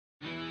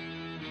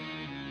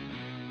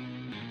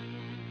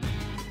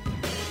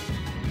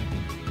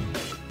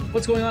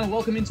What's going on?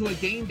 Welcome into a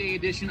game day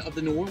edition of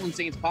the New Orleans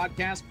Saints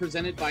podcast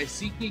presented by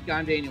SeatGeek.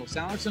 I'm Daniel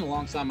Sallerson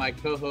alongside my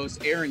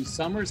co-host Aaron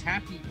Summers.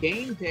 Happy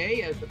game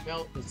day as the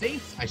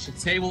Saints, I should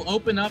say, will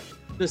open up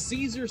the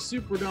Caesars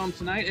Superdome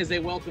tonight as they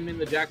welcome in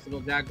the Jacksonville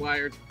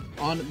Jaguars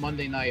on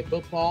Monday Night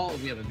Football.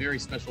 We have a very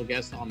special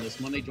guest on this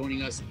Monday.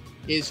 Joining us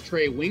is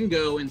Trey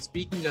Wingo. And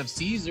speaking of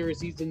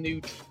Caesars, he's the new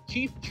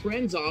Chief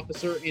Trends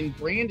Officer and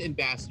Brand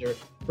Ambassador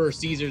for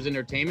Caesars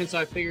Entertainment. So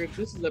I figured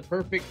this is a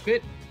perfect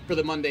fit for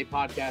the Monday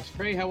podcast.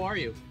 Trey, how are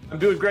you? I'm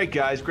doing great,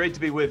 guys. Great to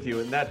be with you.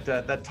 And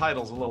that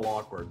title's a little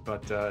awkward,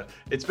 but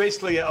it's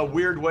basically a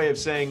weird way of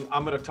saying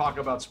I'm going to talk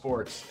about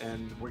sports,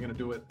 and we're going to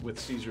do it with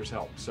Caesars'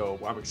 help. So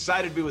I'm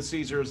excited to be with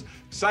Caesars,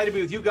 excited to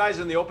be with you guys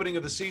in the opening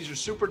of the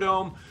Caesars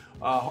Superdome.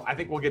 I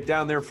think we'll get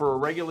down there for a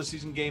regular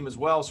season game as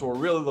well, so we're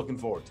really looking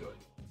forward to it.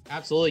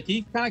 Absolutely. Can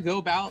you kind of go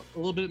about a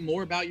little bit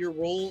more about your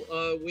role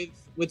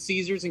with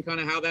Caesars and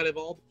kind of how that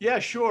evolved? Yeah,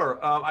 sure.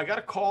 I got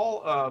a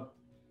call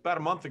about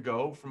a month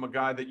ago from a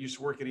guy that used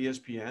to work at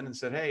ESPN and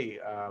said, hey,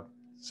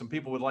 some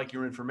people would like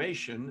your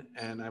information.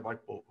 And I'm like,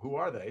 well, who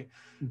are they?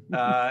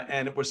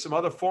 And it was some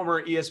other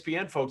former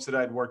ESPN folks that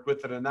I'd worked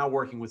with that are now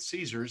working with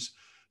Caesars.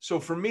 So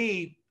for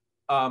me,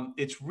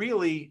 it's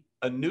really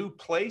a new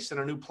place and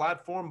a new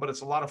platform, but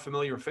it's a lot of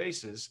familiar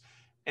faces.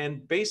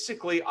 And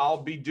basically, I'll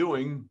be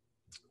doing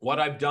what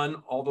I've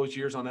done all those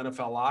years on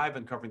NFL Live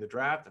and covering the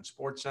draft and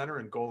Sports Center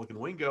and Golic and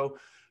Wingo,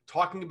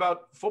 talking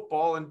about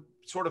football and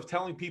sort of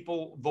telling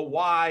people the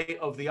why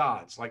of the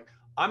odds. Like,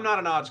 I'm not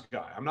an odds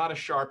guy. I'm not a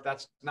sharp.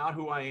 That's not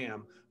who I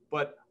am.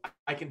 But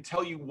I can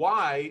tell you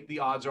why the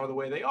odds are the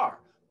way they are.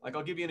 Like,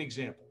 I'll give you an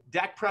example.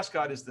 Dak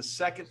Prescott is the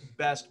second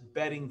best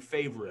betting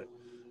favorite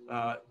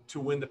to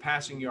win the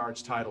passing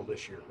yards title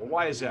this year. Well,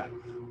 why is that?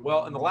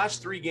 Well, in the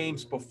last three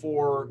games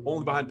before,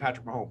 only behind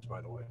Patrick Mahomes, by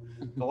the way,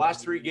 the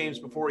last three games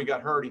before he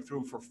got hurt, he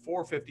threw for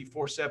 450,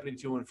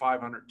 472, and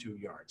 502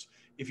 yards.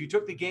 If you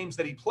took the games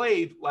that he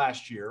played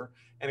last year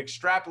and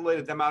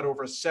extrapolated them out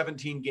over a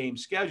 17-game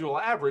schedule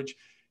average,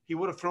 he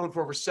would have thrown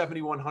for over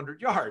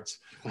 7,100 yards.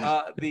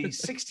 The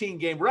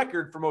 16-game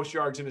record for most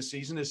yards in a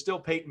season is still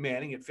Peyton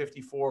Manning at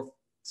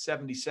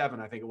 5,477,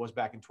 I think it was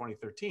back in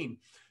 2013.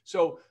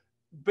 So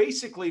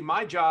basically,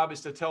 my job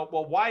is to tell,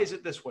 well, why is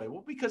it this way?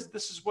 Well, because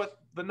this is what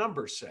the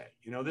numbers say.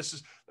 You know,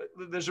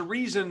 there's a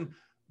reason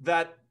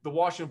that the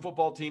Washington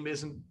football team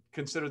isn't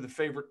considered the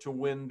favorite to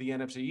win the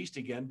NFC East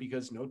again,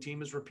 because no team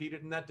has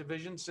repeated in that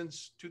division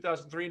since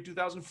 2003 and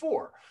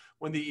 2004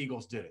 when the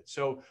Eagles did it.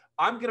 So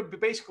I'm going to be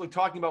basically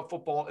talking about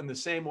football in the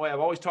same way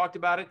I've always talked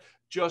about it,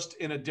 just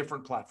in a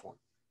different platform.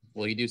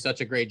 Well, you do such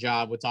a great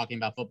job with talking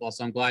about football,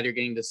 so I'm glad you're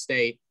getting to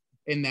stay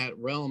in that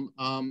realm.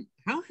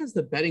 How has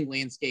the betting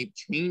landscape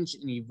changed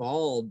and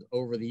evolved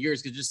over the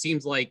years? Because it just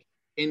seems like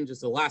in just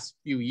the last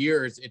few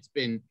years, it's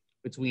been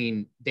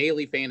between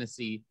daily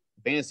fantasy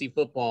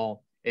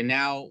football, and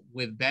now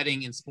with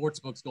betting and sports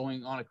books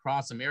going on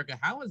across America.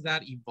 How has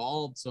that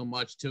evolved so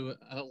much to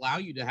allow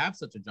you to have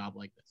such a job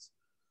like this?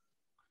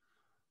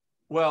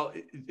 Well,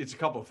 it's a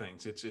couple of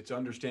things. It's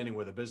understanding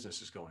where the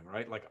business is going,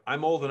 right? Like,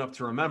 I'm old enough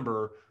to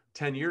remember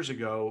 10 years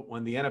ago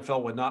when the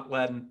NFL would not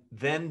let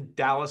then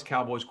Dallas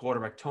Cowboys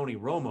quarterback Tony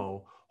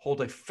Romo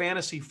hold a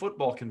fantasy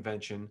football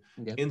convention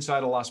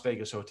inside a Las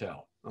Vegas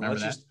hotel.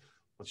 Let's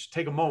just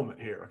take a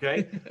moment here,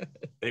 okay?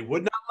 They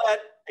would not let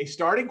a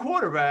starting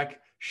quarterback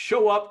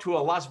show up to a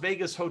Las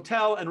Vegas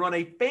hotel and run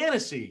a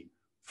fantasy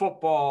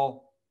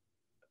football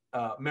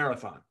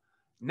marathon.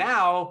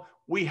 Now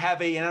we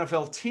have an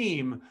NFL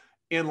team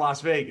in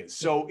Las Vegas.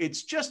 So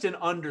it's just an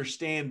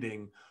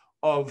understanding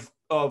of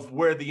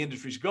where the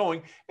industry's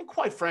going. And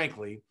quite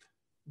frankly,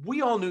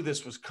 we all knew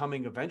this was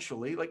coming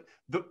eventually. Like,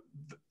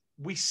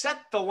 we set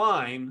the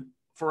line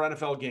for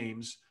NFL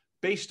games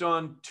based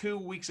on 2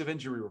 weeks of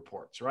injury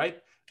reports, right?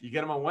 You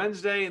get them on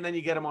Wednesday and then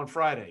you get them on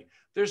Friday.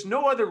 There's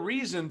no other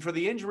reason for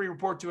the injury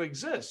report to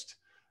exist.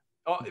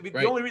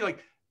 The only reason, like,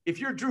 if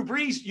you're Drew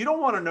Brees, you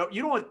don't want to know,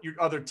 you don't want your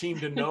other team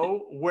to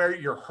know where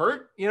you're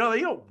hurt. You know,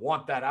 you don't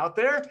want that out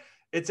there.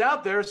 It's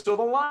out there so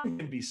the line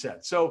can be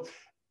set. So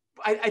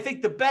I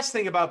think the best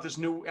thing about this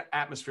new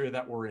atmosphere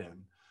that we're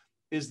in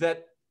is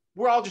that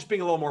we're all just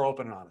being a little more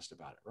open and honest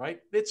about it, right?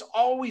 It's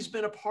always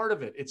been a part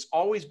of it. It's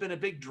always been a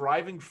big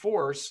driving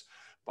force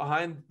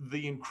behind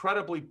the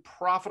incredibly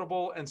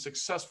profitable and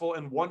successful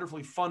and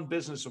wonderfully fun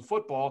business of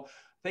football.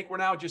 I think we're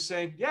now just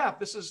saying, yeah,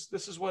 this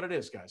is what it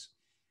is, guys.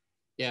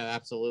 Yeah,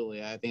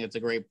 absolutely. I think that's a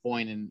great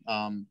point.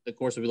 And of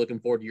course, we'll be looking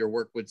forward to your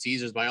work with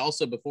Caesars. But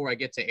also, before I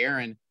get to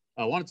Aaron,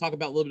 I want to talk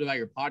about a little bit about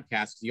your podcast,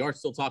 because you are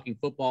still talking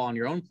football on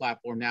your own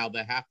platform now,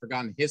 the Half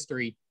Forgotten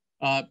History.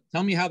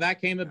 Tell me how that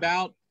came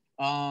about.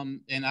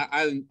 And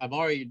I've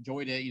already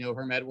enjoyed it. You know,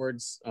 Herm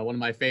Edwards, one of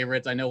my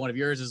favorites. I know one of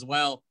yours as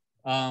well.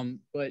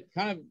 But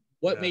kind of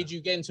what made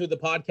you get into the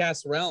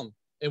podcast realm,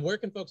 and where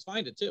can folks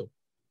find it too?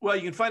 Well,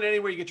 you can find it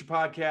anywhere you get your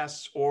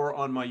podcasts or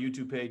on my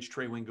YouTube page,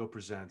 Trey Wingo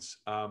Presents.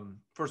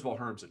 First of all,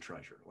 Herm's a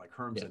treasure. Like,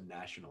 Herm's a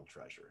national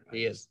treasure.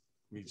 He is.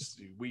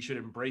 We should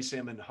embrace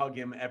him and hug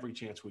him every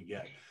chance we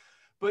get.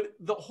 But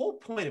the whole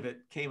point of it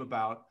came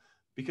about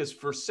because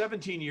for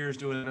 17 years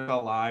doing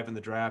NFL Live and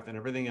the draft and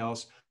everything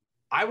else,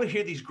 I would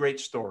hear these great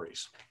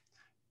stories,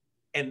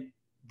 and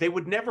they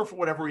would never, for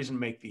whatever reason,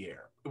 make the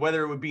air,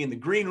 whether it would be in the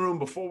green room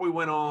before we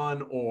went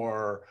on,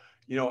 or,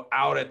 you know,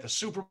 out at the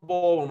Super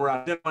Bowl when we're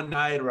out dinner one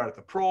night, or out at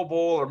the Pro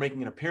Bowl, or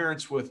making an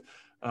appearance with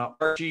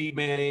Archie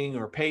Manning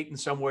or Peyton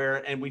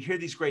somewhere. And we'd hear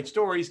these great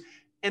stories,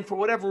 and for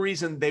whatever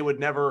reason, they would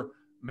never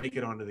make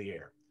it onto the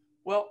air.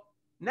 Well,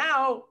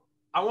 now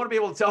I want to be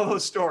able to tell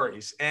those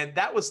stories. And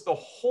that was the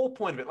whole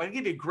point of it. Like, I'll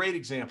give you a great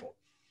example.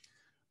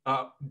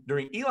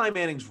 During Eli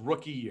Manning's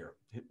rookie year,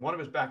 one of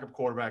his backup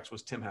quarterbacks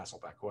was Tim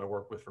Hasselbeck, who I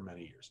worked with for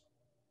many years.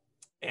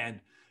 And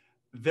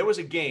there was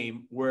a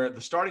game where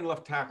the starting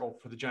left tackle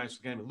for the Giants was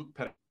a guy named Luke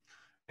Pettit,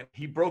 and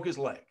he broke his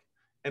leg.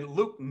 And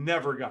Luke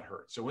never got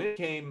hurt. So in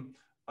came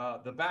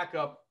the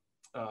backup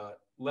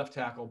left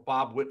tackle,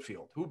 Bob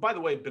Whitfield, who, by the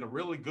way, had been a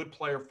really good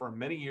player for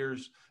many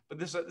years, but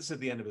this is at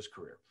the end of his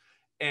career.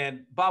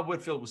 And Bob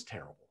Whitfield was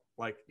terrible.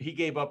 Like, he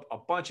gave up a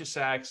bunch of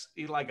sacks.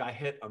 Eli got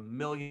hit a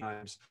million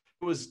times.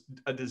 It was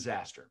a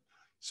disaster.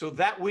 So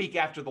that week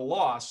after the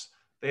loss,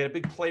 they had a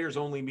big players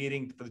only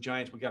meeting for the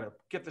Giants. We got to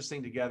get this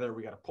thing together.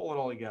 We got to pull it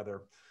all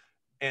together.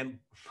 And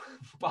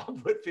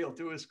Bob Whitfield,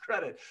 to his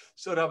credit,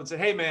 stood up and said,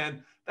 "Hey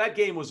man, that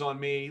game was on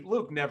me.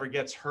 Luke never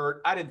gets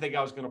hurt. I didn't think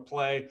I was going to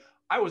play.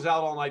 I was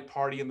out all night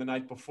partying the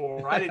night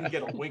before. I didn't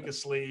get a wink of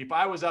sleep.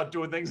 I was out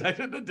doing things I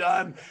shouldn't have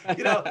done."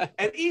 You know,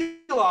 and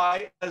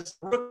Eli, as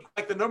rookie,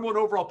 like the number one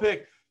overall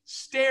pick,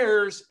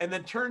 stares and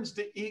then turns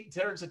to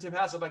Tim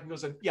Hasselbeck and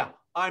goes, "Yeah,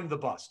 I'm the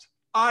bust.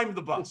 I'm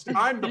the bust.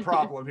 I'm the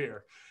problem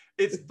here."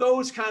 It's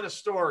those kind of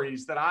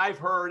stories that I've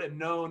heard and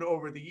known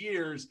over the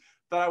years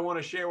that I want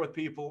to share with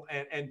people,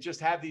 and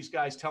just have these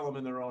guys tell them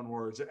in their own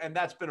words. And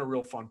that's been a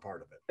real fun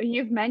part of it.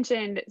 You've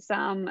mentioned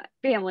some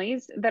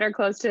families that are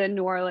close to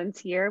New Orleans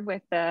here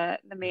with the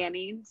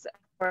Mannings, of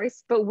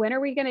course. But when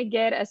are we going to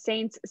get a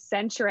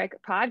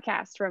Saints-centric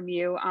podcast from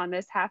you on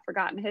this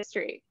half-forgotten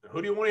history?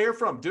 Who do you want to hear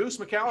from? Deuce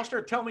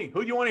McAllister? Tell me,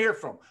 who do you want to hear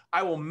from?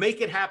 I will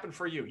make it happen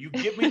for you. You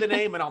give me the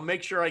name and I'll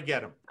make sure I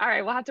get him. All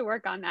right, we'll have to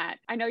work on that.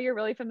 I know you're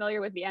really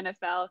familiar with the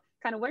NFL.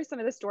 Kind of what are some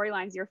of the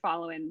storylines you're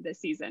following this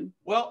season?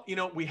 Well, you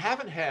know, we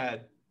haven't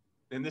had,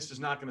 and this is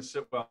not going to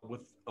sit well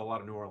with a lot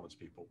of New Orleans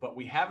people, but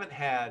we haven't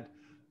had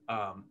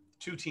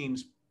two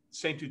teams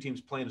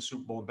playing a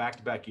Super Bowl in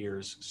back-to-back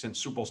years since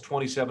Super Bowls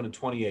 27 and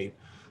 28,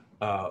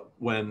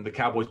 when the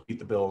Cowboys beat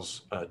the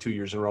Bills 2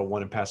 years in a row,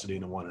 one in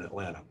Pasadena, one in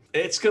Atlanta.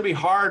 It's going to be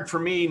hard for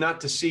me not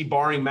to see,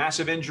 barring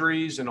massive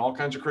injuries and all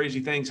kinds of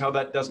crazy things, how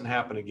that doesn't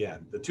happen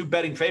again. The two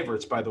betting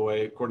favorites, by the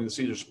way, according to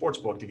Caesars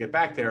Sportsbook, to get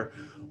back there,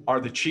 are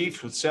the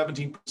Chiefs with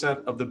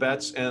 17% of the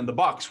bets and the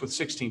Bucs with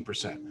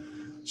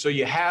 16%. So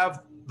you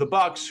have the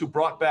Bucs, who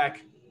brought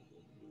back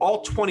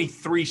all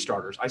 23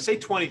 starters. I say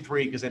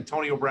 23 because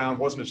Antonio Brown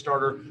wasn't a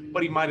starter,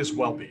 but he might as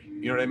well be.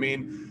 You know what I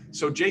mean?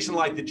 So Jason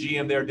Light, the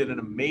GM there, did an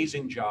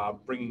amazing job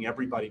bringing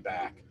everybody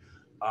back.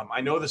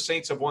 I know the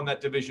Saints have won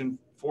that division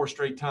 4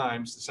 straight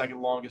times, the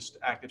second longest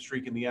active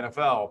streak in the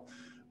NFL.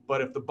 But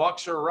if the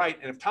Bucs are right,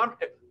 and if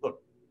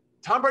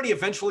Tom Brady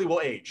eventually will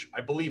age.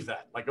 I believe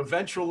that. Like,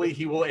 eventually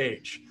he will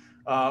age.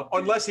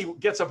 Unless he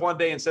gets up one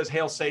day and says,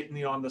 "Hail Satan,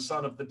 you know, I'm the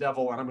son of the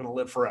devil and I'm going to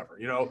live forever,"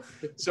 you know?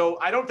 So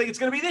I don't think it's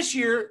going to be this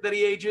year that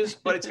he ages,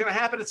 but it's going to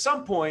happen at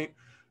some point.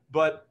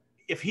 But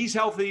if he's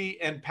healthy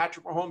and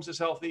Patrick Mahomes is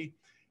healthy,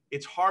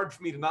 it's hard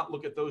for me to not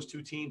look at those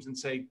two teams and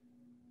say,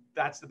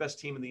 that's the best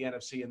team in the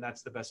NFC and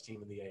that's the best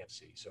team in the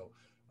AFC. So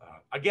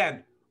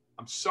again,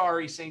 I'm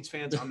sorry, Saints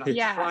fans. I'm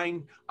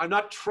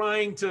not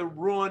trying to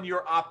ruin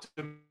your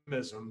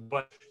optimism,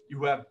 but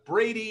you have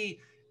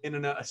Brady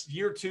in a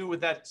year or two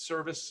with that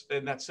service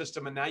and that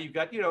system. And now you've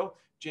got, you know,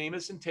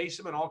 Jameis and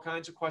Taysom and all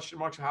kinds of question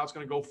marks of how it's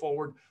going to go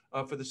forward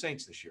for the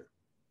Saints this year.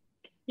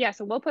 Yeah,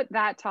 so we'll put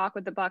that talk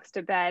with the Bucs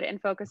to bed and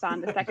focus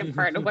on the second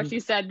part of what you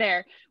said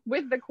there.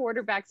 With the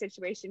quarterback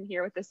situation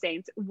here with the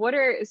Saints, what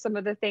are some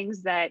of the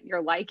things that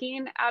you're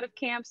liking out of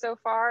camp so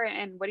far,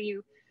 and what do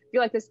you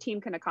feel like this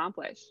team can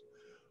accomplish?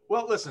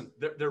 Well, listen,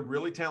 they're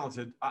really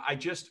talented. I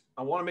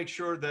want to make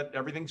sure that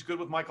everything's good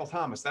with Michael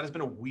Thomas. That has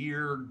been a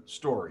weird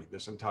story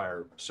this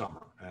entire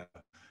summer.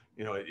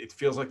 You know, it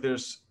feels like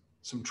there's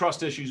some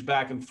trust issues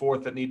back and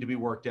forth that need to be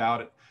worked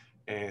out,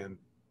 and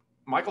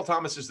Michael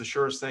Thomas is the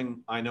surest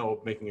thing I know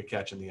of making a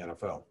catch in the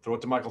NFL. Throw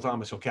it to Michael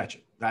Thomas, he'll catch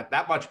it.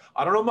 That much.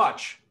 I don't know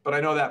much, but I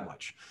know that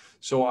much.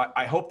 So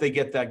I hope they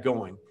get that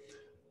going.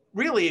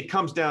 Really, it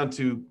comes down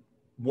to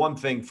one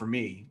thing for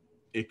me.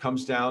 It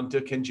comes down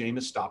to, can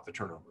Jameis stop the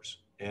turnovers?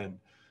 And,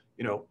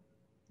 you know,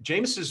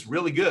 Jameis is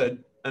really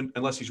good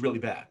unless he's really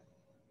bad,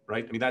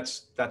 right? I mean,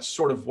 that's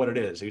sort of what it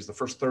is. He's the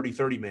first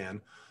 30-30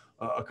 man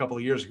a couple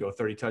of years ago,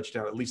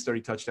 at least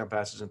 30 touchdown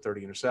passes and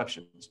 30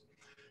 interceptions.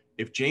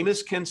 If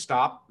Jameis can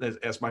stop,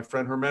 as my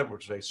friend Herm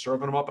Edwards would say,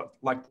 serving them up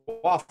like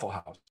Waffle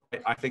House,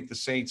 I think the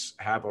Saints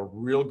have a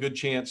real good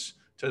chance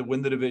to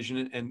win the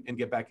division and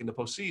get back into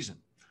postseason.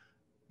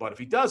 But if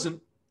he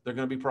doesn't, there are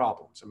going to be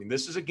problems. I mean,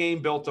 this is a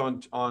game built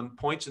on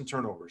points and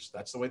turnovers.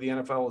 That's the way the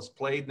NFL is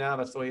played now.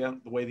 That's the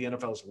way the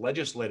NFL is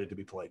legislated to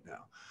be played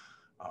now.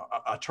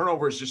 A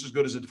turnover is just as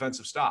good as a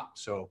defensive stop.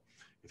 So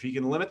if he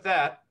can limit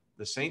that,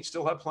 the Saints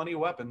still have plenty of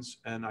weapons,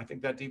 and I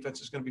think that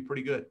defense is going to be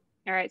pretty good.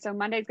 All right, so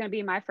Monday's going to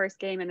be my first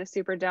game in the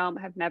Superdome.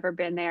 Have never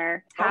been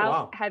there.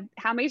 Wow.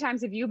 How many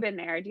times have you been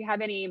there? Do you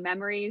have any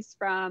memories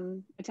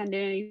from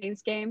attending any of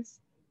these games?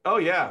 Oh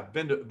yeah,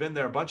 been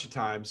there a bunch of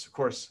times. Of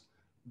course,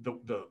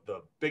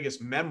 the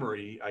biggest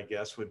memory, I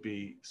guess, would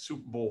be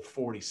Super Bowl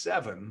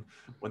 47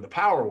 when the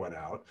power went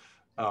out.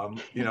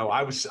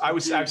 I was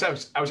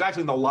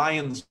actually in the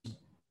Lions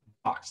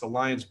box, the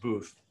Lions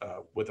booth,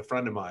 with a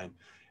friend of mine,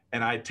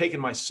 and I had taken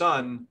my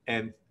son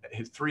and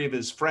three of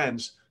his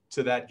friends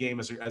to that game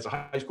as a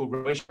high school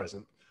graduation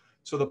present.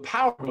 So the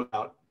power went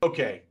out.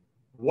 Okay,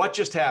 what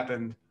just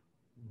happened?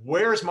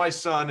 Where's my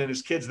son and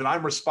his kids that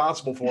I'm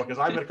responsible for? Because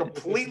I'm in a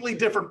completely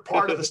different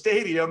part of the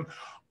stadium.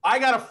 I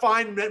got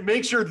to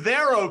make sure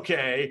they're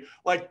okay.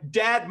 Like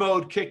dad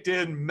mode kicked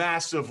in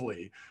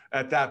massively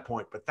at that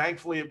point. But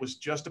thankfully it was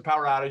just a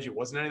power outage. It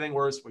wasn't anything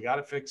worse. We got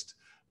it fixed.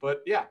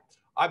 But yeah,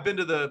 I've been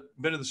to the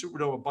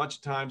Superdome a bunch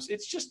of times.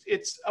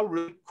 It's a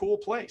really cool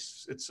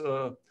place. It's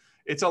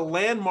a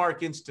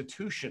landmark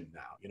institution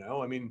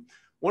now. I mean,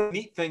 one of the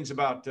neat things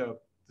about the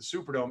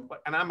Superdome,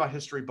 and I'm a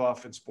history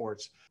buff in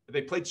sports,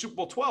 they played Super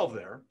Bowl 12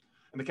 there,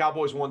 and the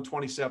Cowboys won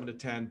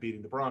 27-10,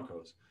 beating the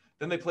Broncos.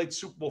 Then they played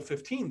Super Bowl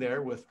 15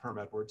 there with Herm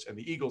Edwards and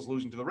the Eagles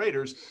losing to the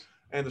Raiders,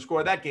 and the score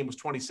of that game was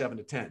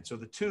 27-10. So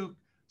the two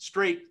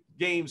straight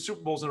games,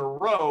 Super Bowls in a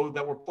row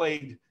that were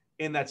played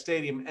in that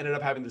stadium ended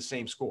up having the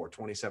same score,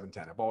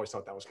 27-10. I've always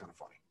thought that was kind of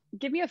funny.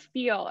 Give me a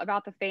feel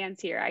about the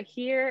fans here. I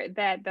hear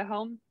that the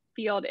home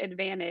field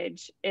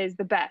advantage is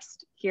the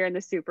best here in the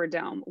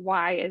Superdome.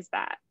 Why is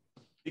that?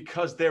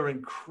 Because they're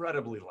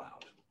incredibly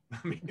loud.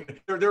 I mean,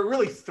 there are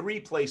really three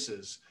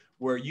places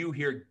where you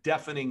hear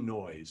deafening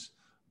noise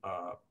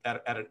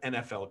at an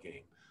NFL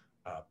game.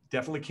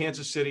 Definitely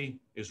Kansas City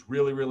is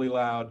really, really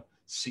loud.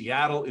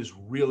 Seattle is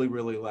really,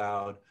 really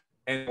loud.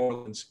 And New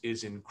Orleans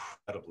is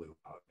incredibly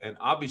loud. And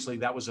obviously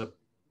that was a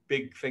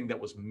big thing that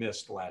was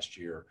missed last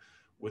year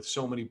with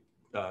so many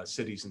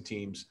cities and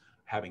teams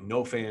having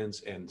no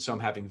fans and some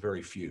having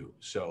very few.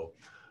 So,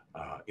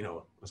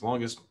 as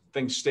long as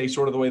things stay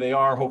sort of the way they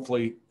are,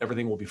 hopefully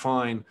everything will be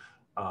fine.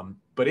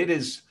 But it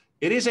is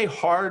a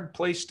hard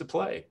place to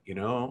play.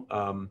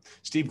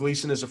 Steve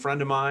Gleason is a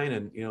friend of mine,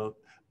 and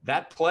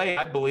that play,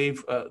 I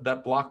believe,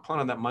 that block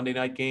punt on that Monday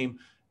night game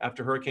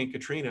after Hurricane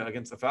Katrina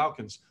against the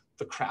Falcons,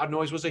 the crowd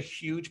noise was a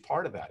huge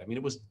part of that. I mean,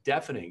 it was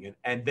deafening.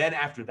 And then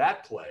after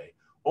that play,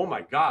 oh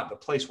my God, the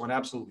place went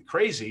absolutely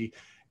crazy.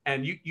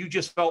 And you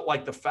just felt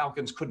like the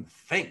Falcons couldn't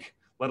think,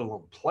 let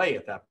alone play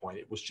at that point.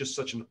 It was just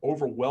such an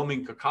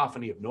overwhelming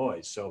cacophony of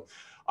noise. So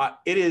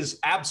it is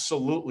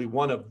absolutely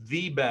one of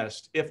the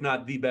best, if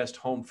not the best,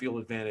 home field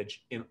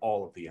advantage in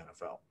all of the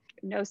NFL.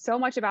 Know so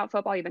much about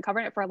football. You've been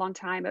covering it for a long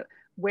time. But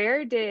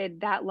where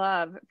did that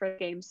love for the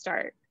game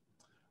start?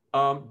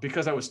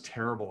 Because I was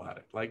terrible at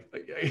it. Like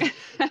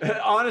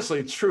honestly,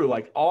 it's true.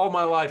 Like all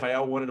my life, I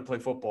wanted to play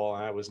football,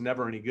 and I was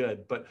never any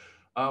good. But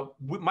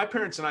my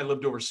parents and I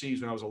lived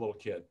overseas when I was a little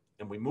kid,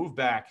 and we moved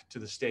back to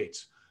the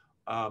States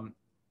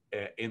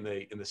in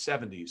the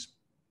 70s.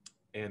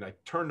 And I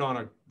turned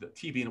on the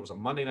TV, and it was a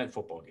Monday night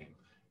football game,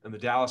 and the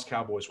Dallas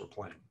Cowboys were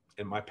playing.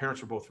 And my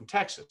parents were both from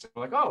Texas.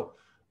 We're like, oh,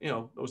 it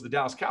was the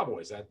Dallas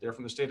Cowboys. They're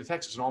from the state of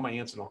Texas, and all my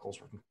aunts and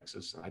uncles were from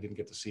Texas. And I didn't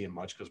get to see them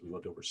much because we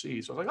lived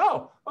overseas. So I was like,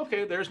 oh,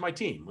 okay, there's my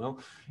team. Well,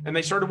 and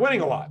they started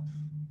winning a lot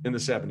in the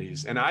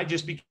 70s, and I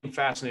just became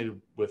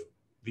fascinated with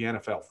the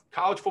NFL.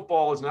 College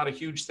football is not a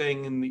huge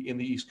thing in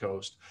the East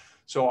Coast,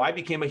 so I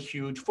became a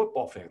huge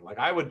football fan. Like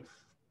I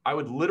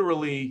would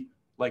literally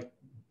like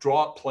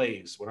draw up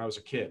plays when I was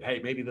a kid.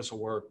 Hey, maybe this will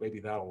work, maybe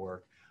that'll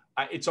work.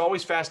 It's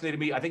always fascinated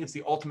me. I think it's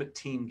the ultimate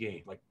team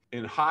game. Like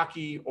in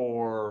hockey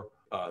or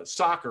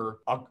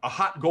soccer, a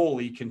hot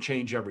goalie can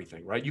change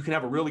everything, right? You can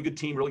have a really good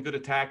team, really good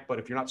attack, but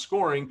if you're not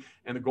scoring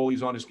and the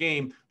goalie's on his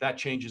game, that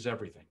changes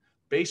everything.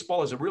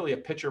 Baseball is really a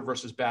pitcher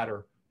versus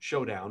batter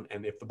showdown,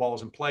 and if the ball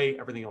is in play,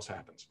 everything else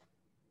happens.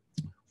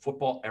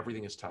 Football,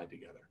 everything is tied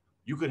together.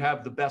 You could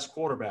have the best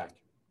quarterback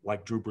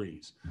like Drew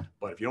Brees,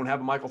 but if you don't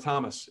have a Michael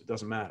Thomas, it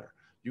doesn't matter.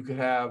 You could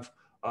have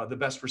the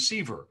best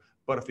receiver,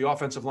 but if the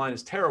offensive line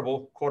is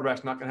terrible,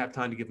 quarterback's not going to have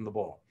time to give him the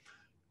ball.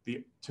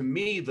 To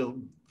me,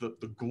 the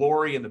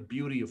glory and the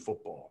beauty of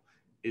football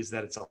is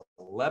that it's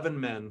 11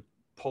 men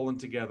pulling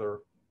together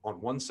on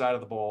one side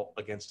of the ball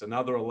against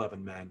another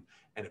 11 men.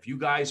 And if you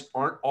guys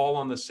aren't all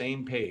on the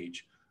same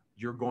page,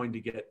 you're going to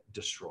get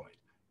destroyed.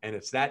 And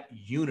it's that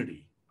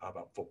unity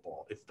about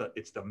football.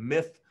 It's the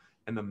myth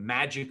and the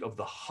magic of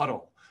the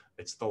huddle.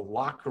 It's the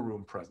locker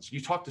room presence.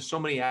 You talk to so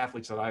many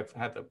athletes that I've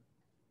had the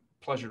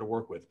pleasure to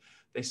work with.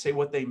 They say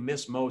what they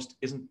miss most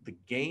isn't the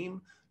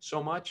game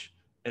so much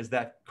as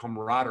that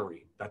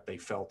camaraderie that they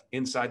felt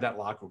inside that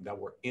locker room, that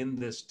we're in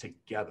this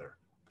together.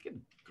 I'm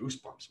getting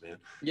goosebumps, man.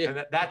 Yeah.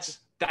 And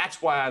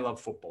that's why I love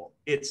football.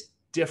 It's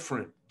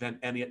different than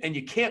and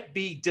you can't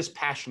be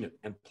dispassionate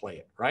and play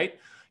it, right?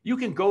 You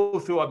can go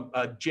through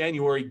a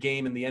January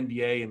game in the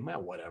NBA and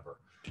well, whatever.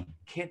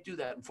 Can't do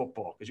that in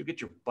football because you get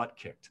your butt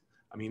kicked.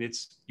 I mean,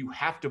 you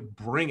have to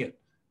bring it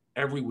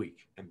every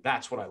week. And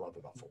that's what I love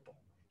about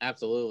football.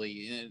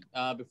 Absolutely.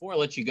 And before I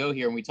let you go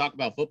here, when we talk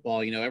about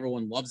football,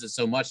 everyone loves it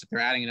so much that they're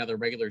adding another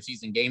regular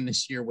season game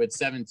this year with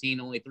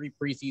 17, only 3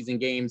 preseason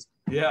games.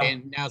 Yeah.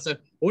 And now, so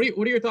what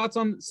are your thoughts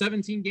on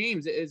 17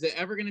 games? Is it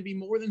ever going to be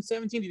more than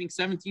 17? Do you think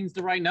 17 is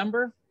the right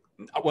number?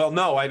 Well,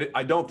 no,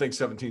 I don't think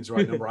 17 is the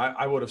right number.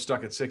 I would have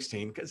stuck at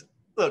 16 because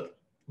look,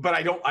 but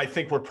I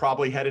think we're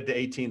probably headed to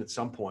 18 at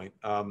some point.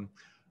 A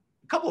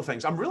couple of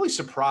things. I'm really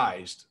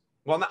surprised.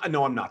 Well,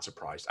 no, I'm not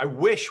surprised. I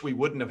wish we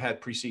wouldn't have had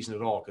preseason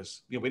at all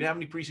because we didn't have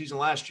any preseason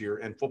last year,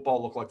 and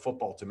football looked like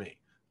football to me.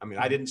 I mean,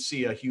 I didn't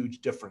see a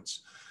huge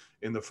difference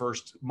in the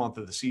first month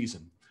of the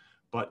season.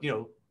 But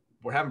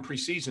we're having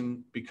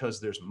preseason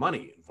because there's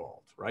money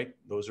involved, right?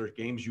 Those are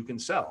games you can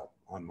sell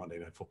on Monday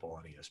Night Football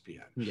on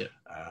ESPN. Yeah.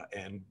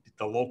 And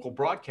the local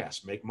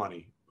broadcasts make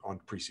money on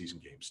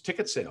preseason games.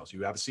 Ticket sales.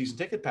 You have a season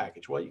ticket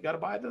package. Well, you got to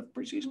buy the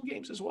preseason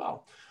games as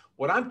well.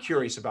 What I'm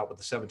curious about with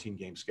the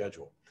 17-game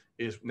schedule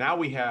is now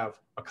we have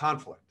a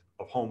conflict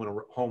of home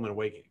and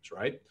away games,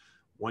 right?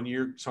 One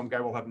year, some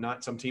team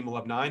will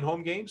have 9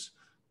 home games.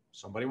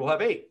 Somebody will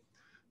have 8.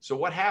 So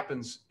what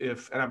happens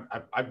if, and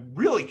I'm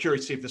really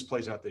curious to see if this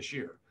plays out this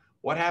year.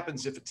 What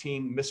happens if a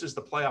team misses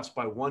the playoffs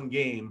by 1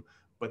 game,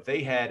 but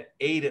they had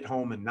 8 at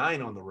home and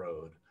 9 on the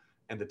road,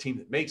 and the team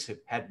that makes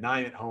it had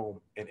 9 at home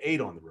and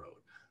 8 on the road?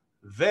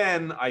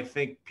 Then I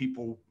think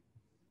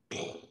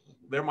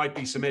there might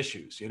be some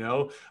issues,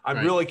 I'm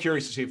Right. really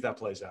curious to see if that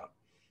plays out.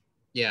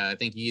 Yeah, I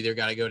think you either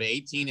got to go to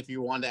 18 if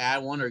you want to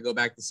add one or go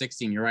back to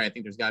 16. You're right. I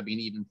think there's got to be an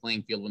even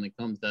playing field when it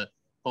comes to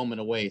home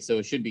and away. So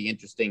it should be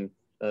interesting.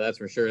 That's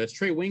for sure. That's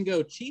Trey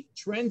Wingo, Chief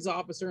Trends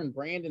Officer and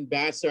Brand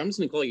Ambassador. I'm just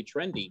going to call you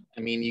Trendy. I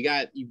mean, you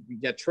got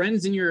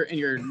trends in your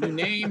new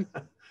name.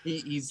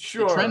 He's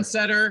Sure. a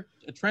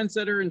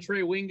trendsetter in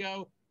Trey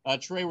Wingo.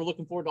 Trey, we're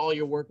looking forward to all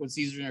your work with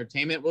Caesars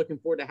Entertainment. We're looking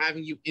forward to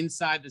having you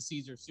inside the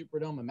Caesars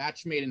Superdome, a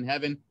match made in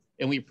heaven.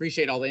 And we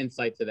appreciate all the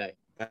insight today.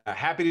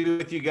 Happy to be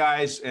with you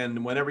guys,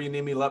 and whenever you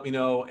need me, let me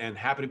know. And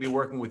happy to be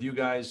working with you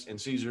guys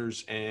and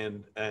Caesars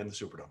and the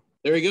Superdome.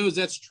 There he goes.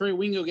 That's Trey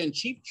Wingo again,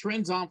 Chief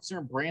Trends Officer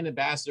and Brand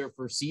Ambassador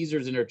for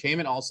Caesars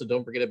Entertainment. Also,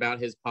 don't forget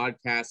about his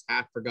podcast,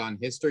 Half Forgotten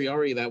History.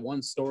 Already that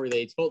one story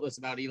they told us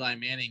about Eli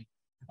Manning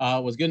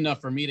was good enough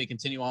for me to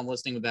continue on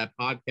listening with that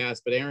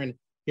podcast. But Aaron,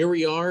 here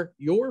we are,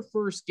 your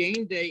first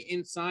game day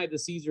inside the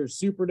Caesars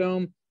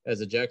Superdome as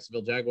the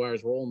Jacksonville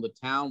Jaguars roll into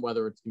town.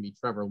 Whether it's going to be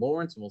Trevor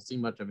Lawrence, we'll see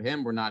much of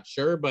him. We're not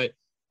sure, but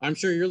I'm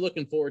sure you're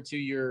looking forward to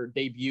your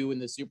debut in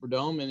the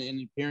Superdome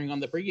and appearing on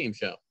the pregame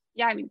show.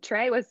 Yeah, I mean,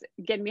 Trey was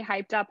getting me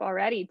hyped up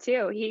already,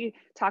 too. He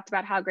talked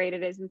about how great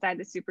it is inside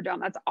the Superdome.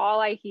 That's all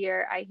I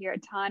hear. I hear a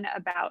ton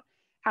about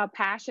how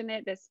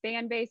passionate this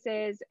fan base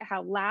is,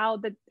 how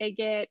loud that they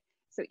get.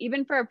 So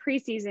even for a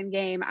preseason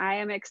game, I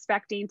am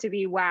expecting to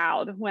be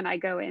wowed when I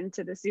go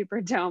into the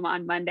Superdome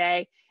on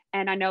Monday.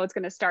 And I know it's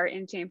going to start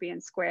in Champion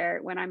Square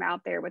when I'm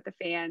out there with the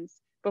fans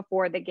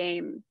before the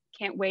game.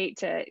 Can't wait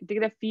to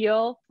get a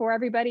feel for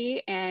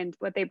everybody and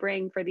what they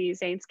bring for these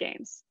Saints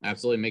games.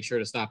 Absolutely. Make sure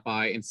to stop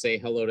by and say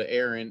hello to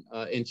Erin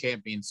in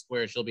Champion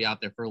Square. She'll be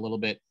out there for a little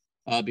bit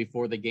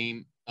before the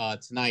game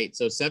tonight.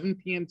 So 7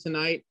 p.m.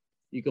 tonight,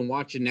 you can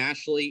watch it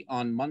nationally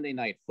on Monday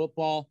Night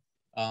Football,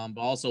 but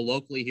also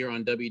locally here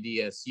on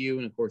WDSU.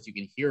 And, of course, you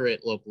can hear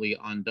it locally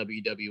on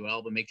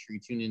WWL. But make sure you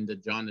tune in to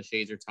John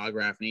DeShazer, Todd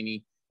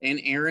Graffinini, and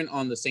Aaron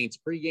on the Saints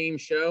pregame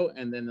show,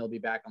 and then they'll be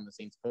back on the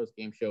Saints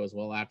postgame show as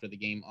well after the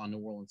game on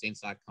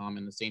NewOrleansSaints.com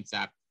and the Saints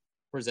app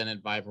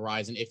presented by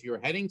Verizon. If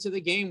you're heading to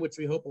the game, which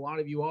we hope a lot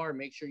of you are,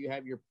 make sure you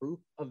have your proof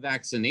of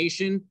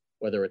vaccination,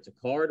 whether it's a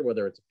card,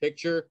 whether it's a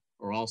picture,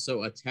 or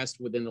also a test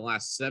within the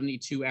last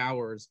 72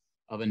 hours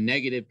of a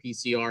negative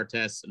PCR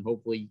test, and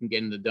hopefully you can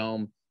get in the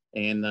dome,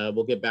 and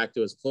we'll get back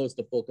to as close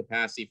to full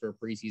capacity for a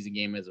preseason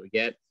game as we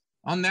get.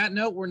 On that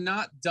note, we're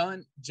not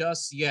done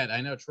just yet. I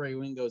know Trey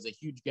Wingo is a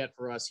huge get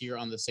for us here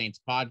on the Saints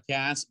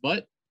podcast,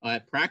 but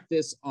at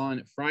practice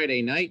on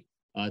Friday night,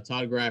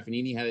 Todd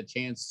Graffinini had a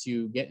chance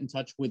to get in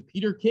touch with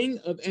Peter King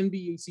of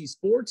NBC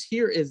Sports.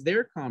 Here is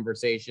their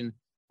conversation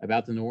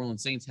about the New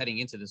Orleans Saints heading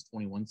into this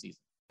 21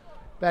 season.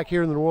 Back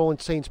here in the New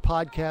Orleans Saints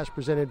podcast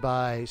presented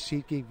by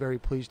SeatGeek. Very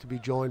pleased to be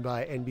joined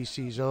by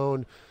NBC's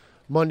own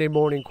Monday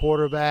morning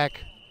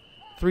quarterback,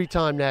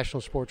 3-time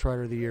National Sports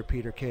Writer of the Year,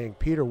 Peter King.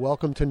 Peter,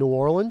 welcome to New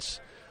Orleans.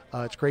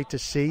 It's great to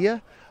see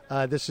you.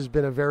 This has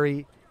been a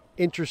very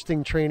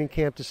interesting training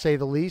camp, to say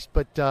the least.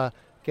 But,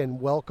 again,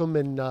 welcome,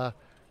 and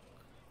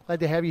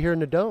glad to have you here in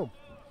the Dome.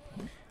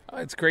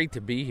 It's great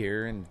to be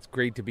here, and it's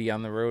great to be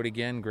on the road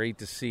again. Great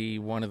to see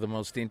one of the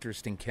most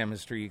interesting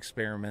chemistry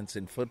experiments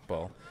in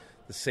football.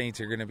 The Saints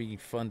are going to be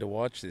fun to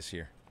watch this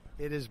year.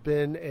 It has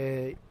been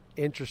an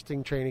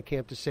interesting training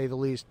camp, to say the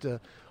least.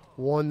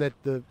 One that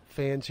the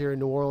fans here in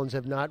New Orleans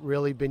have not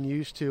really been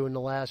used to in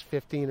the last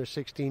 15 or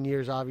 16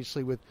 years,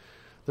 obviously with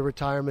the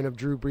retirement of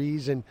Drew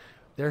Brees. And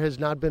there has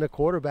not been a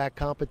quarterback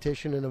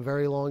competition in a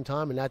very long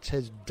time, and that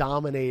has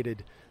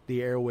dominated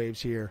the airwaves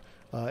here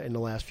in the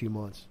last few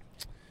months.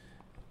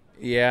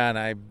 Yeah, and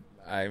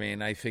I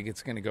mean, I think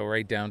it's going to go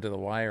right down to the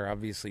wire.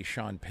 Obviously,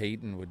 Sean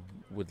Payton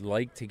would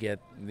like to get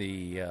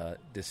the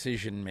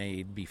decision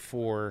made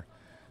before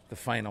the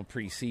final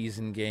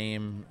preseason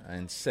game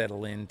and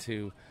settle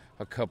into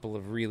a couple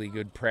of really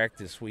good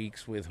practice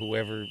weeks with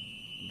whoever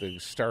the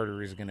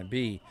starter is going to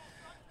be.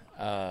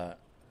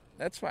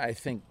 That's why I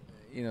think,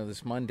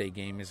 this Monday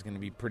game is going to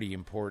be pretty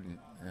important,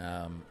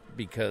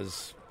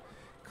 because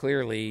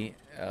clearly,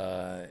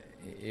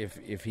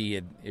 if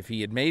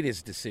he had made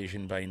his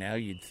decision by now,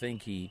 you'd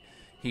think he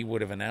would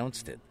have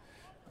announced it.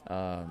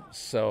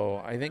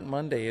 So I think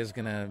Monday is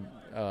going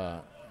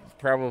to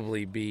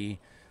probably be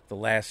the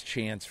last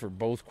chance for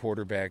both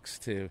quarterbacks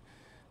to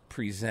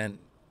present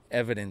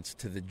evidence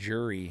to the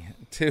jury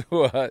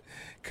to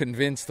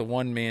convince the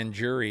one-man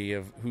jury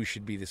of who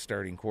should be the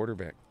starting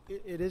quarterback.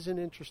 It is an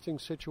interesting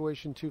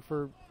situation, too,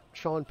 for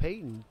Sean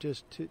Payton,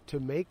 just to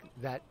make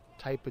that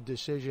type of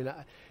decision.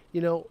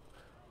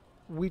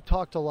 We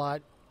talked a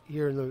lot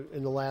here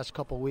in the last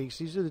couple of weeks.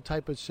 These are the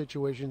type of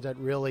situations that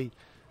really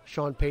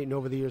Sean Payton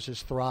over the years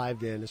has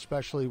thrived in,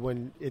 especially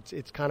when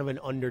it's kind of an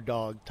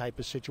underdog type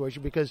of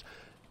situation, because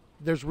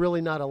there's really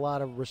not a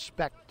lot of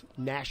respect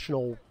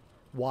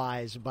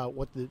national-wise about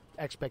what the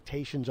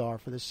expectations are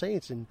for the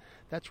Saints, and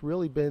that's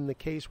really been the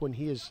case when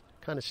he has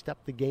kind of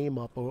stepped the game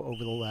up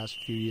over the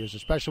last few years,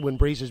 especially when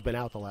Breeze has been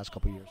out the last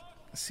couple of years.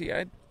 See,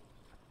 I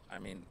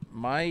mean,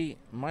 my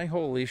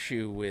whole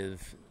issue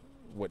with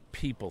what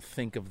people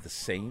think of the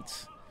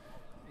Saints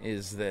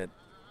is that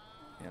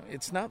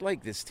it's not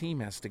like this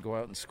team has to go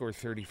out and score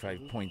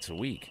 35 points a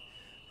week.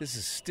 This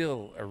is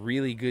still a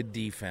really good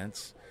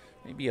defense,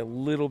 maybe a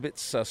little bit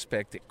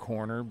suspect at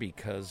corner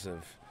because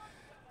of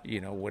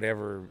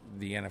whatever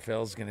the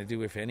NFL is going to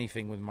do, if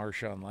anything, with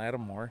Marshawn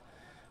Lattimore.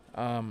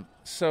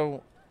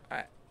 So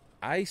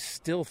I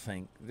still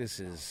think this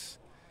is.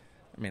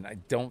 I mean, I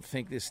don't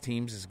think this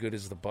team's as good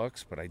as the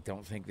Bucs, but I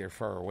don't think they're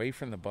far away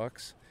from the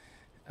Bucs,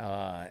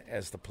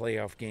 as the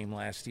playoff game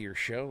last year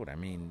showed. I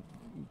mean,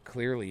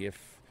 clearly,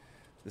 if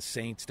the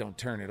Saints don't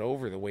turn it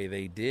over the way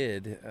they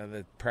did,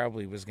 that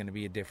probably was going to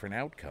be a different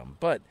outcome.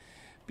 But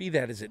be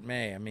that as it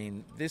may, I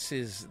mean, this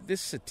is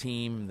a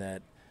team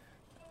that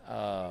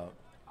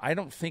I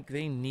don't think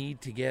they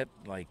need to get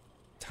like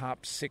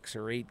top 6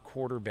 or 8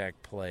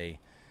 quarterback play,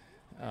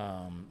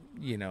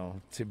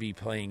 to be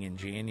playing in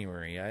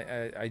January.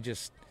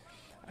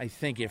 I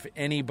think if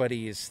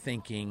anybody is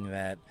thinking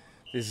that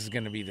this is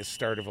going to be the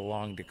start of a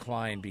long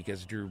decline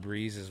because Drew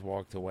Brees has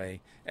walked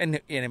away,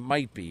 and it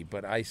might be,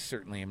 but I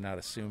certainly am not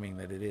assuming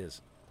that it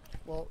is.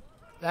 Well,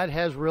 that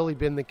has really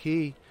been the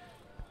key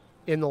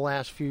in the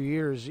last few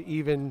years.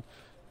 Even,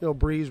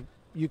 Brees,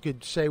 you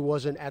could say,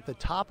 wasn't at the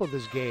top of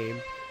his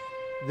game.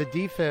 The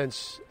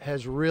defense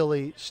has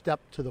really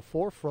stepped to the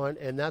forefront,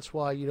 and that's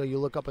why, you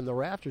look up in the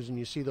rafters and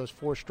you see those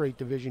 4 straight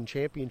division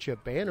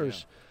championship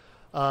banners.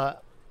 Yeah.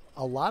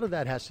 A lot of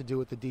that has to do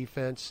with the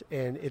defense,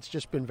 and it's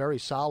just been very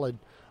solid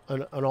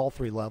on all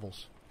 3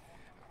 levels.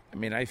 I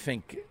mean, I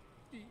think,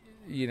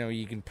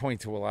 you can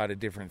point to a lot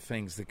of different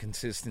things. The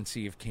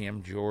consistency of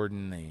Cam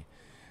Jordan,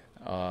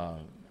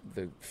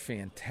 the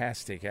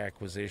fantastic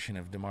acquisition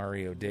of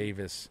Demario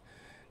Davis,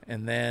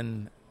 and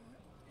then,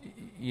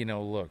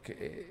 look,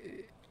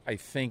 I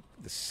think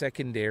the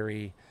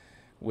secondary,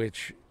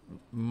 which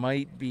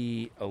might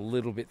be a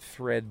little bit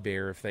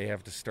threadbare if they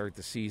have to start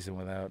the season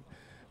without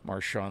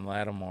Marshawn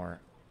Lattimore.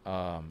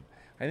 I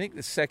think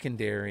the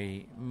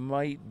secondary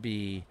might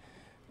be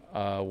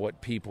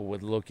what people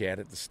would look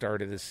at the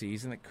start of the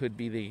season. It could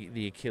be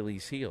the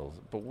Achilles heel,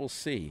 but we'll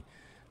see.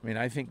 I mean,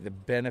 I think the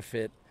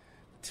benefit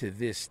to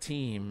this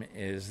team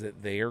is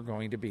that they are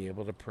going to be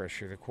able to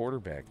pressure the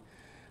quarterback.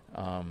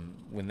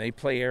 When they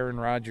play Aaron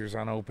Rodgers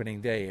on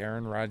opening day,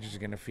 Aaron Rodgers is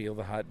going to feel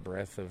the hot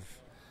breath of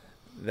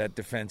that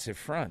defensive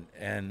front.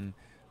 And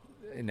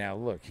now,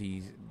 look,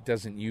 he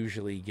doesn't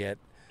usually get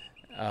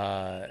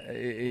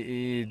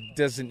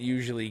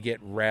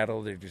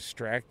rattled or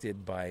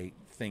distracted by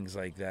things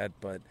like that,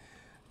 but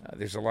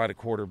there's a lot of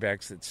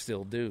quarterbacks that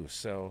still do.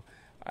 So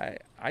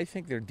I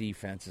think their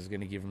defense is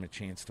going to give them a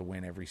chance to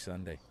win every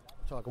Sunday.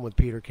 Talking with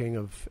Peter King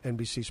of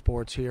NBC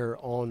Sports here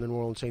on the New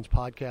Orleans Saints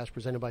podcast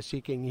presented by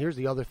SeatGeek. Here's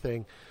the other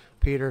thing,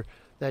 Peter,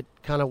 that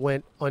kind of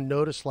went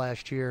unnoticed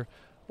last year.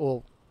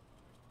 Well,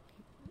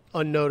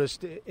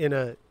 unnoticed in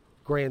a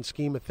grand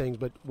scheme of things,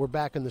 but we're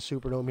back in the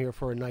Superdome here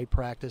for a night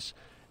practice,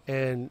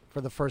 and for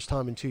the first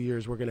time in 2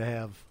 years, we're going to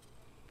have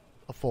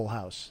a full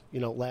house.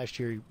 Last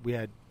year we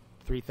had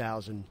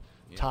 3,000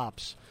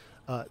 tops.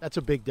 That's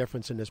a big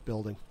difference in this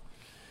building.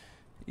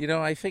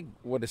 I think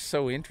what is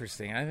so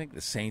interesting, I think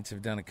the Saints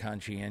have done a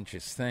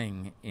conscientious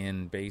thing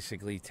in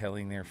basically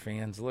telling their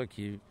fans, look,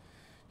 you've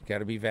got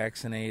to be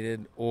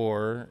vaccinated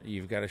or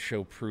you've got to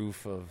show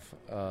proof of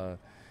a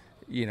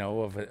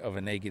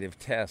negative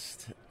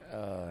test,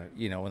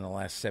 in the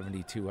last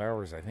 72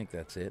 hours. I think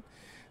that's it.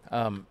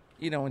 And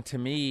to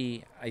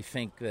me, I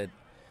think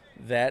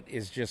that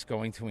is just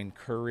going to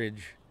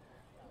encourage,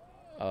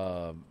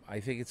 I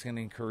think it's going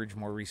to encourage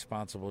more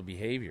responsible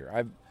behavior.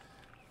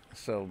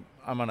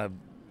 I'm on a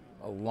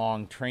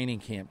long training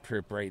camp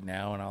trip right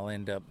now, and I'll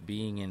end up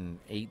being in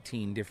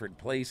 18 different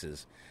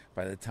places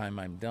by the time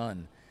I'm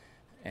done.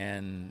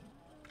 And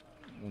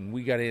when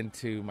we got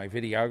into, my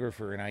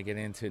videographer and I get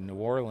into New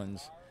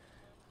Orleans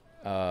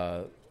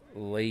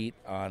late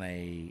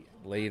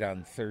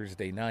on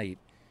Thursday night,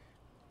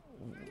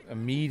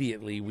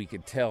 immediately we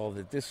could tell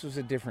that this was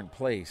a different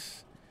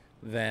place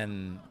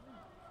than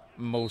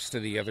most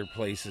of the other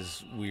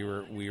places we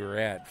were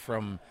at,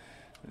 from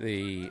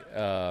the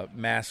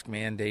mask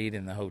mandate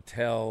in the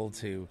hotel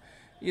to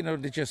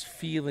just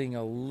feeling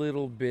a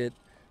little bit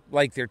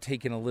like they're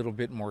taken a little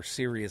bit more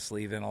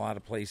seriously than a lot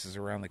of places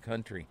around the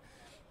country.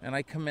 And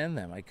I commend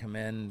them. I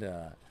commend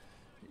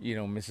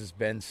Mrs.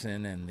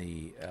 Benson and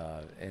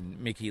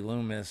Mickey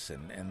Loomis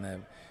and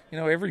the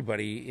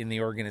everybody in the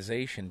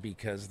organization,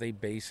 because they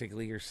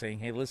basically are saying,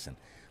 hey, listen,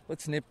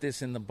 let's nip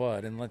this in the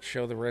bud and let's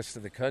show the rest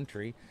of the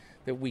country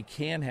that we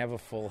can have a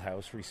full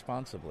house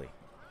responsibly.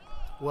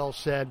 Well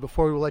said.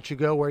 Before we let you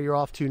go, where you're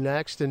off to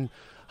next, and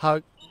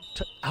how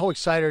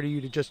excited are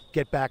you to just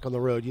get back on the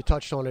road? You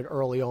touched on it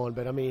early on,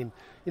 but I mean,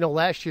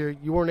 last year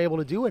you weren't able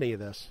to do any of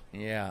this.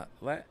 Yeah.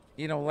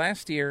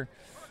 Last year,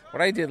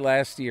 what I did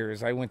last year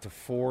is I went to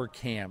 4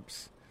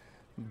 camps,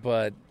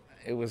 but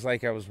it was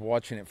like I was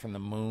watching it from the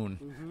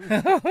moon.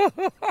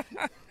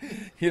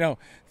 Mm-hmm.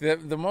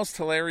 The most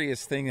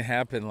hilarious thing that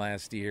happened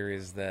last year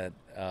is that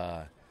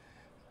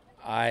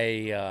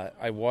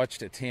I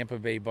watched a Tampa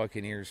Bay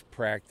Buccaneers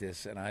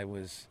practice, and I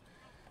was,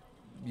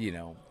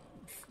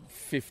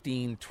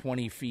 15,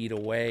 20 feet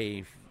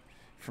away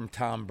from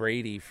Tom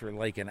Brady for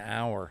like an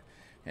hour.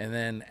 And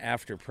then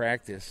after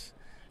practice,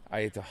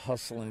 I had to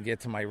hustle and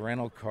get to my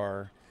rental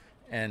car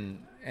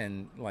and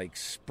like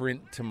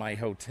sprint to my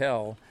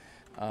hotel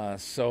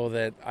so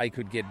that I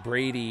could get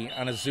Brady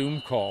on a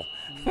Zoom call.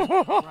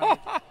 Right.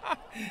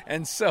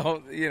 And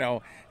so,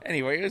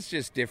 anyway, it was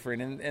just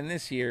different. And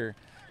this year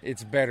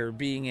it's better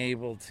being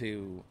able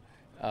to,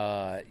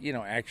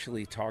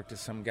 actually talk to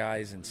some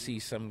guys and see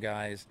some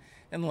guys.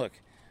 And look,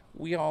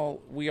 we all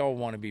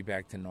want to be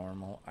back to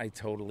normal. I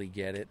totally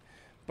get it.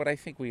 But I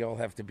think we all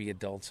have to be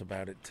adults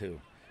about it too.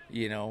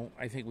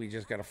 I think we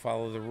just got to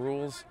follow the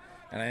rules.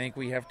 And I think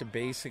we have to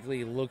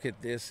basically look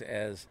at this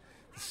as,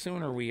 the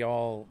sooner we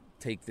all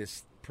take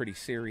this pretty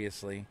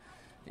seriously,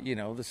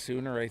 the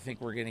sooner I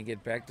think we're going to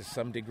get back to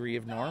some degree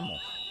of normal.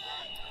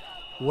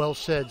 Well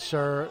said,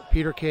 sir.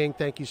 Peter King,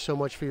 thank you so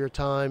much for your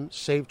time.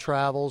 Safe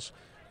travels.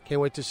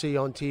 Can't wait to see you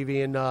on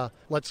TV, and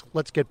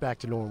let's get back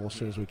to normal as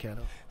soon as we can.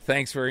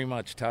 Thanks very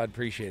much, Todd.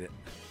 Appreciate it.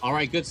 All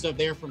right, good stuff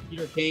there from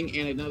Peter King,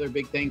 and another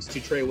big thanks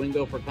to Trey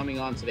Wingo for coming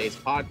on today's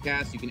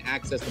podcast. You can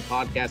access the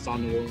podcast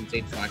on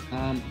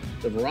NewOrleansSaints.com,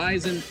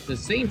 the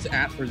Saints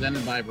app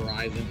presented by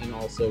Verizon, and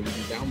also you can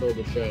download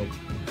the show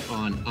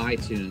on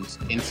iTunes.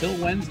 Until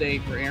Wednesday,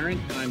 for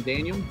Aaron, I'm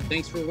Daniel.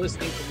 Thanks for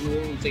listening to the New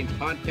Orleans Saints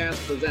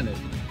podcast presented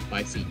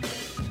by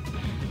SeatGeek.